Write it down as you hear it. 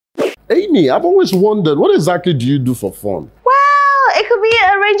Amy, I've always wondered, what exactly do you do for fun? Well, it could be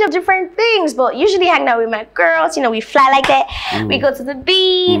a range of different things, but usually hang out with my girls. You know, we fly like that. We go to the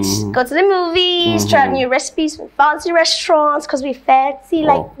beach, go to the movies, try out new recipes from fancy restaurants because we fancy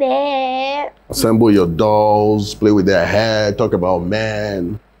like that. Assemble your dolls, play with their hair, talk about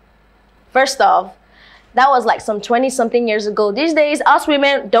men. First off, that was like some 20-something years ago. These days, us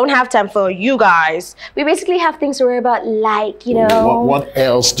women don't have time for you guys. We basically have things to worry about, like, you know. What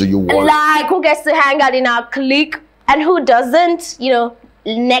else do you want? Like, who gets to hang out in our clique and who doesn't? You know,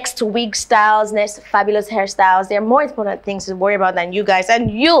 next wig styles, next fabulous hairstyles. There are more important things to worry about than you guys. And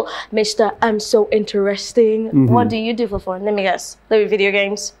you, Mr. I'm so interesting. What do you do for fun? Let me guess. Play with video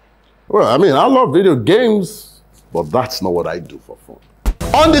games? Well, I mean, I love video games, but that's not what I do for fun.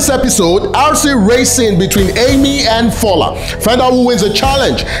 On this episode, RC racing between Amy and Fola. Find out who wins the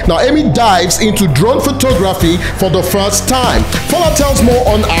challenge. Now, Amy dives into drone photography for the first time. Fola tells more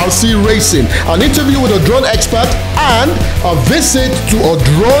on RC racing, an interview with a drone expert, and a visit to a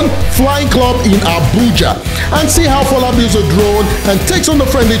drone flying club in Abuja. And see how Fola builds a drone and takes on the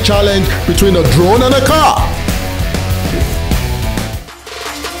friendly challenge between a drone and a car.